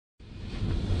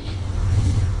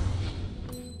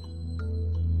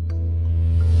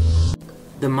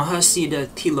The Mahasiddha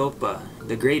Tilopa,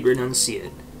 the great Renunciate,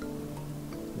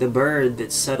 the bird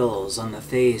that settles on the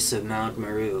face of Mount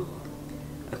Meru,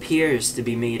 appears to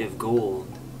be made of gold.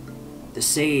 The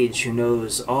sage who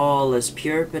knows all as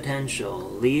pure potential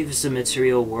leaves the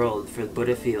material world for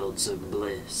Buddha fields of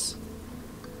bliss.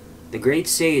 The great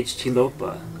sage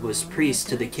Tilopa was priest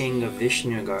to the king of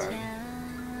Vishnugar.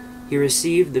 He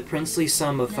received the princely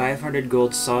sum of 500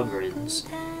 gold sovereigns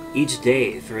each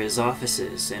day for his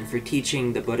offices and for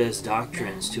teaching the Buddha's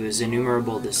doctrines to his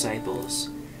innumerable disciples.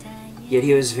 Yet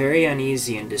he was very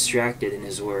uneasy and distracted in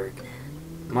his work.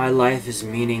 "My life is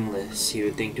meaningless," he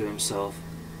would think to himself.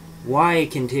 "Why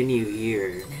continue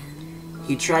here?"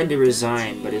 He tried to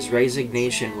resign, but his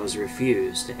resignation was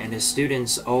refused, and his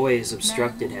students always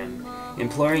obstructed him,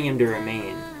 imploring him to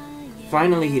remain.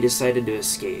 Finally, he decided to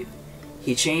escape.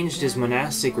 He changed his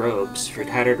monastic robes for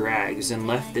tattered rags and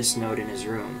left this note in his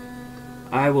room: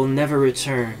 "I will never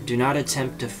return. Do not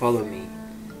attempt to follow me."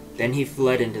 Then he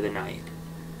fled into the night.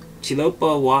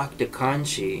 Tilopa walked to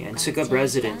Kanchi and took up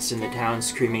residence in the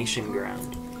town's cremation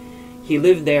ground. He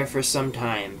lived there for some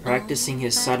time, practicing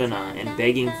his sadhana and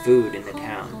begging food in the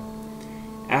town.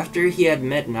 After he had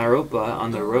met Naropa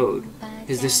on the road,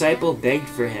 his disciple begged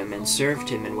for him and served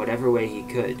him in whatever way he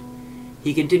could.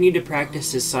 He continued to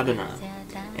practice his sadhana,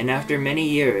 and after many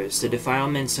years the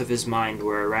defilements of his mind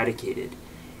were eradicated,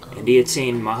 and he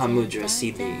attained Mahamudra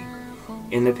Siddhi.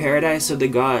 In the paradise of the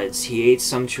gods he ate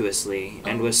sumptuously,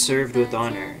 and was served with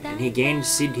honor, and he gained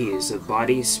siddhis of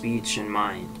body, speech, and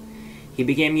mind. He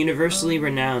became universally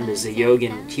renowned as a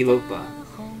yogin Tilopa,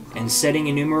 and setting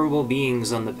innumerable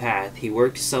beings on the path, he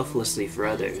worked selflessly for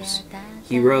others.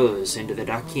 He rose into the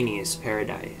Dakini's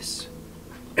paradise.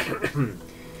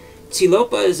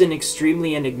 Tilopa is an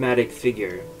extremely enigmatic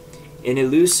figure,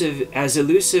 elusive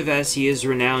as he is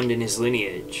renowned in his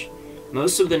lineage.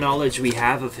 Most of the knowledge we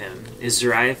have of him is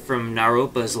derived from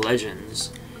Naropa's legends,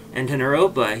 and to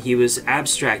Naropa he was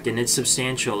abstract and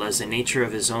insubstantial as the nature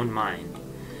of his own mind.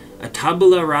 A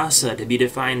tabula rasa to be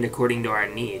defined according to our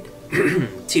need.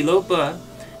 Tilopa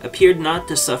appeared not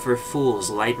to suffer fools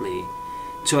lightly,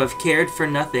 to have cared for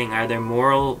nothing either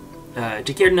moral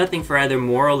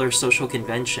or social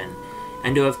convention,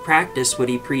 and to have practiced what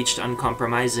he preached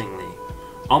uncompromisingly.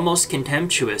 Almost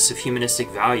contemptuous of humanistic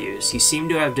values, he seemed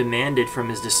to have demanded from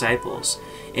his disciples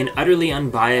an utterly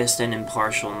unbiased and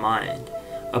impartial mind,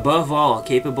 above all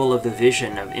capable of the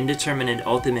vision of indeterminate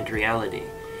ultimate reality.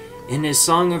 In his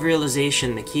Song of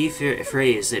Realization, the key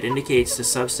phrase that indicates the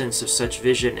substance of such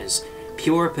vision is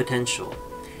pure potential.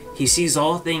 He sees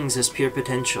all things as pure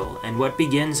potential, and what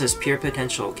begins as pure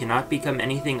potential cannot become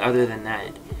anything other than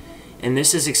that. And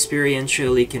this is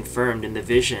experientially confirmed in the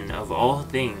vision of all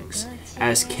things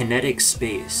as kinetic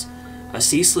space, a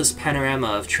ceaseless panorama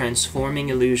of transforming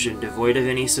illusion devoid of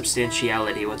any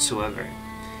substantiality whatsoever.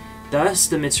 Thus,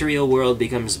 the material world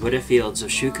becomes Buddha fields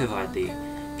of Shukhavati,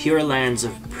 pure lands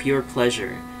of pure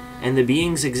pleasure, and the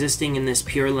beings existing in this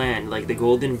pure land, like the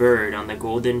golden bird on the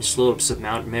golden slopes of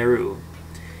Mount Meru,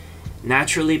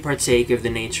 naturally partake of the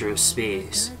nature of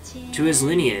space. To his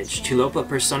lineage, Tilopa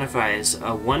personifies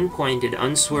a one-pointed,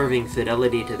 unswerving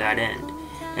fidelity to that end,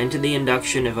 and to the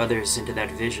induction of others into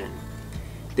that vision.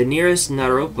 The nearest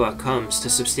Naropa comes to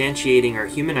substantiating or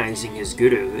humanizing his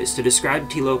guru is to describe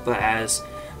Tilopa as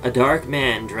a dark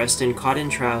man dressed in cotton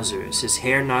trousers, his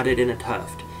hair knotted in a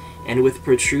tuft, and with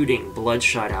protruding,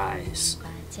 bloodshot eyes.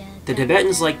 The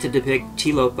Tibetans like to depict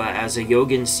Tilopa as a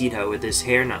yogin Siddha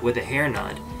with a hair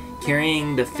knot,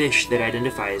 carrying the fish that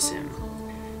identifies him.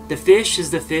 The fish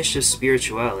is the fish of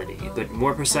spirituality, but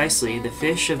more precisely, the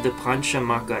fish of the Pancha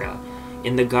Makara,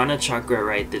 in the Gana Chakra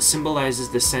rite that symbolizes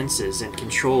the senses and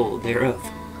control thereof.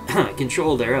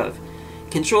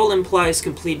 Control implies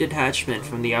complete detachment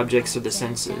from the objects of the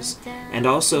senses, and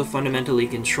also fundamentally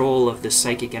control of the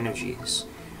psychic energies.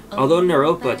 Although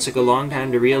Naropa took a long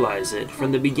time to realize it,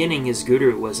 from the beginning his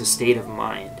guru was a state of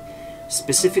mind,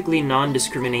 specifically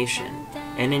non-discrimination,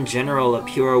 and in general a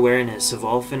pure awareness of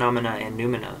all phenomena and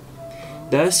noumena.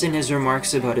 Thus, in his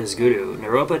remarks about his guru,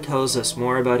 Naropa tells us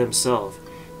more about himself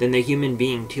than the human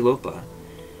being Tilopa.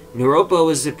 Naropa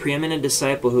was the preeminent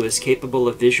disciple who is capable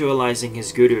of visualizing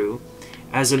his guru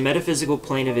as a metaphysical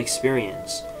plane of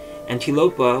experience, and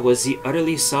Tilopa was the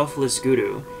utterly selfless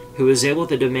guru who was able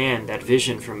to demand that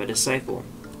vision from a disciple.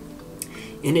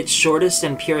 In its shortest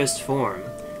and purest form,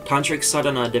 Tantric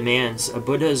sadhana demands a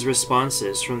Buddha's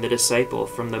responses from the disciple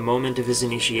from the moment of his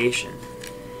initiation,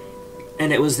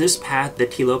 and it was this path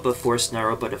that Tilopa forced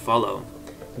Naropa to follow.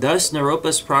 Thus,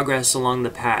 Naropa's progress along the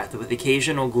path, with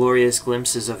occasional glorious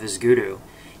glimpses of his guru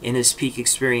in his peak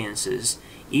experiences,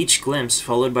 each glimpse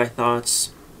followed by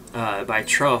thoughts by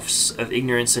troughs of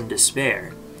ignorance and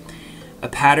despair, a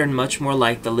pattern much more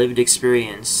like the lived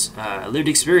experience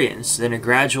than a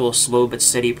gradual, slow but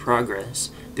steady progress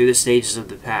through the stages of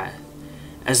the path.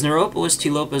 As Naropa was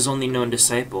Tilopa's only known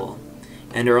disciple,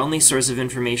 and our only source of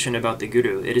information about the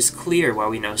Guru, it is clear why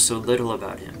we know so little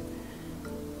about him.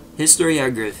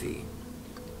 Historiography.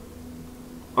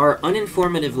 Our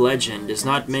uninformative legend does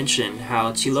not mention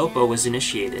how Tilopa was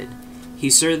initiated. He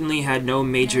certainly had no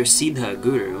major Siddha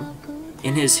guru.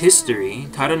 In his history,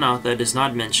 Taranatha does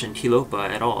not mention Tilopa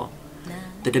at all.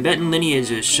 The Tibetan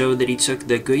lineages show that he took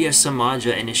the Guhya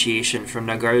Samaja initiation from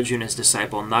Nagarjuna's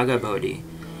disciple Nagabodhi.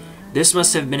 This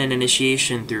must have been an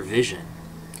initiation through vision.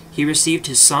 He received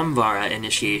his Samvara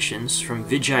initiations from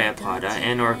Vijayapada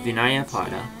and or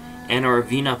Vinayapada and or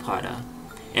Vinapada,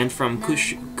 and from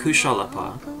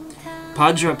Kushalapa.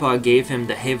 Padrapa gave him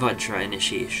the Hevajra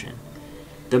initiation.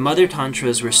 The mother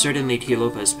tantras were certainly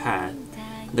Tilopa's path.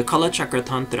 The Kalachakra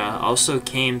Tantra also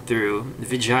came through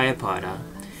Vijayapada,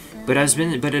 but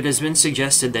it has been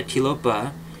suggested that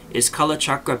Tilopa is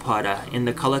Kalachakrapada in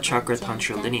the Kalachakra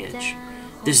Tantra lineage.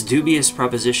 This dubious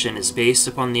proposition is based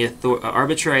upon the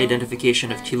arbitrary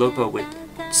identification of Tilopa with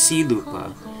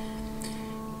Tsilupa.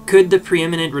 Could the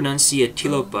preeminent renunciate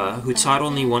Tilopa, who taught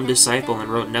only one disciple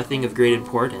and wrote nothing of great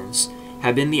importance,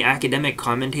 have been the academic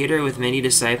commentator with many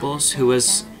disciples who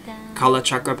was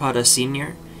Kalachakrapada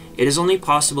Senior? It is only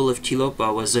possible if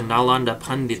Tilopa was a Nalanda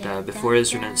Pandita before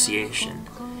his renunciation.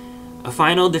 A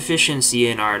final deficiency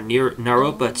in our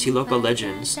Naropa-Tilopa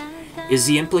legends is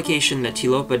the implication that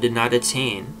Tilopa did not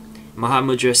attain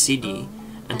Mahamudra Siddhi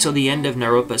until the end of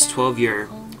Naropa's 12-year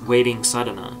waiting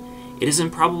sadhana. It is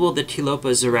improbable that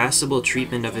Tilopa's irascible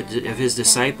treatment of his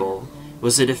disciple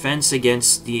was a defense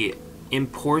against the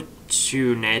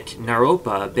importunate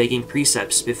Naropa begging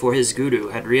precepts before his guru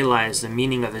had realized the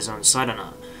meaning of his own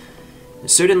sadhana.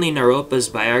 Certainly Naropa's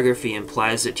biography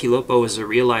implies that Tilopa was a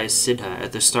realized Siddha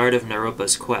at the start of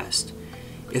Naropa's quest.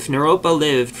 If Naropa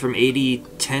lived from AD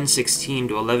 1016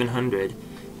 to 1100,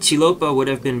 Tilopa would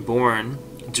have been born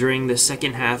during the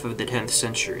second half of the 10th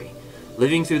century,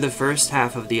 living through the first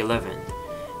half of the 11th.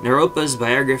 Naropa's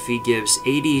biography gives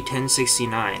AD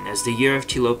 1069 as the year of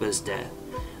Tilopa's death.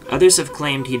 Others have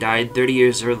claimed he died 30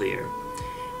 years earlier.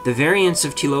 The variants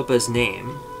of Tilopa's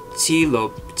name,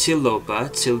 Tilopa,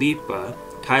 Tilipa,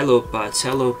 Tilopa,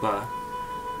 Telopa,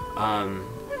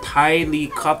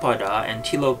 Tailikapada, and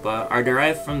Tilopa are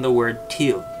derived from the word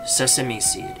til, sesame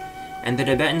seed, and the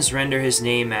Tibetans render his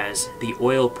name as the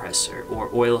oil presser or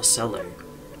oil seller.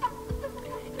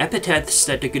 Epithets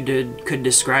that could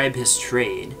describe his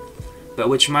trade, but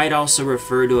which might also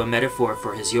refer to a metaphor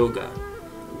for his yoga.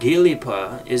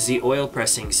 Dilipa is the oil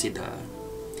pressing Siddha.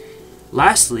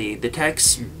 Lastly, the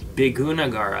text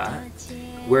Bigunagara,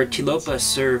 where Tilopa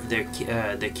served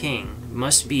the king,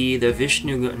 must be the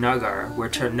Vishnu Nagar, where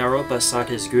Naropa sought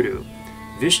his guru.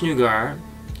 Vishnugar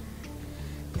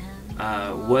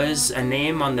was a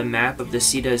name on the map of the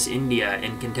Siddhas India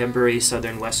in contemporary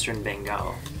southern western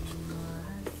Bengal.